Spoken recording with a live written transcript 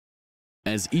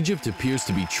As Egypt appears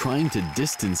to be trying to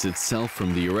distance itself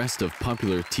from the arrest of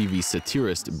popular TV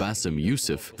satirist Bassem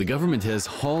Youssef, the government has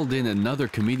hauled in another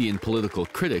comedian political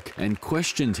critic and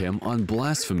questioned him on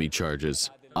blasphemy charges.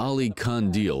 Ali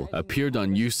Kandil appeared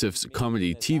on Youssef's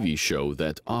comedy TV show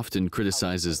that often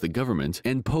criticizes the government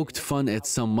and poked fun at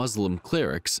some Muslim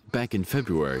clerics back in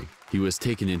February. He was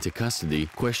taken into custody,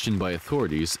 questioned by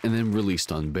authorities, and then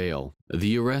released on bail.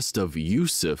 The arrest of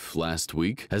Youssef last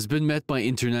week has been met by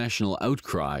international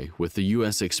outcry, with the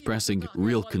U.S. expressing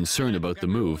real concern about the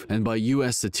move, and by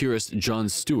U.S. satirist Jon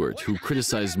Stewart, who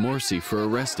criticized Morsi for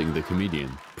arresting the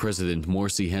comedian. President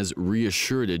Morsi has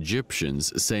reassured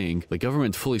Egyptians, saying the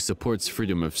government fully supports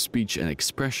freedom of speech and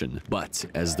expression, but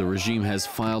as the regime has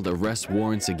filed arrest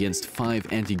warrants against 5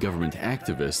 anti-government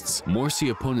activists, Morsi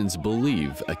opponents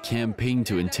believe a campaign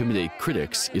to intimidate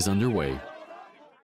critics is underway.